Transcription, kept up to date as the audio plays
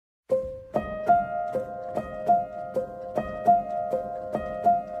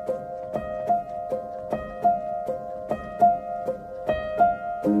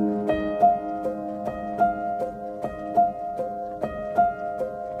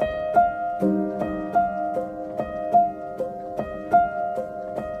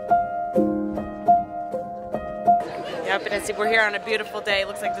up, and we're here on a beautiful day. It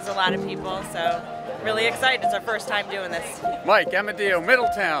looks like there's a lot of people, so really excited. It's our first time doing this. Mike Amadeo,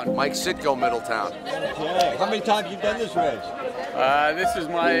 Middletown. Mike Sitko, Middletown. Okay. How many times have you done this race? This is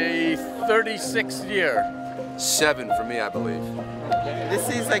my 36th year. 7 for me, I believe. This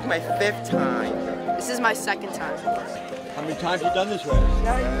is like my 5th time. This is my 2nd time. How many times have you done this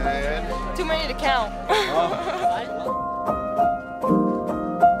race? Too many to count.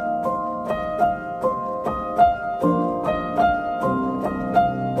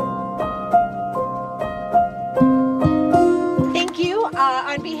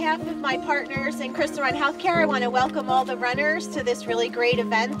 On behalf of my partners in Crystal Run Healthcare, I want to welcome all the runners to this really great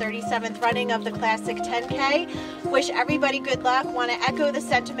event, 37th running of the Classic 10K. Wish everybody good luck. Want to echo the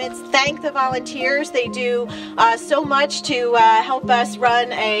sentiments. Thank the volunteers. They do so much to help us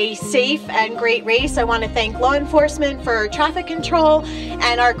run a safe and great race. I want to thank law enforcement for traffic control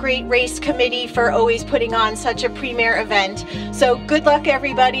and our great race committee for always putting on such a premier event. So good luck,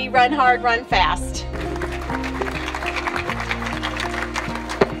 everybody. Run hard, run fast.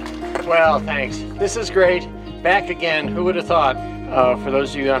 Well, thanks. This is great. Back again. Who would have thought? For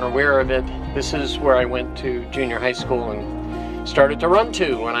those of you unaware of it, this is where I went to junior high school and started to run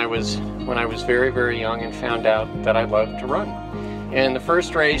to when I was very, very young, and found out that I loved to run. And the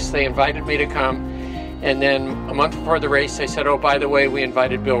first race, they invited me to come, and then a month before the race, they said, "Oh, by the way, we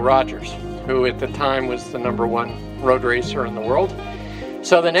invited Bill Rogers," who at the time was the #1 road racer in the world.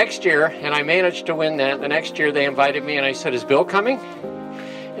 So the next year, and I managed to win that. The next year, they invited me, and I said, "Is Bill coming?"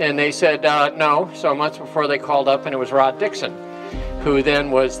 And they said no. So a month before, they called up, and it was Rod Dixon, who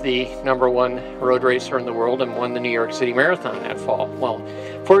then was the #1 road racer in the world and won the New York City Marathon that fall. Well,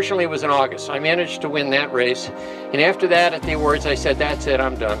 fortunately, it was in August. I managed to win that race. And after that, at the awards, I said, "That's it,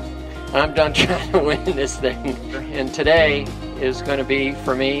 I'm done. I'm done trying to win this thing." And today is going to be,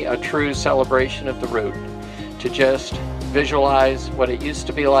 for me, a true celebration of the route. To just visualize what it used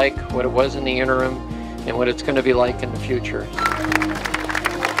to be like, what it was in the interim, and what it's going to be like in the future.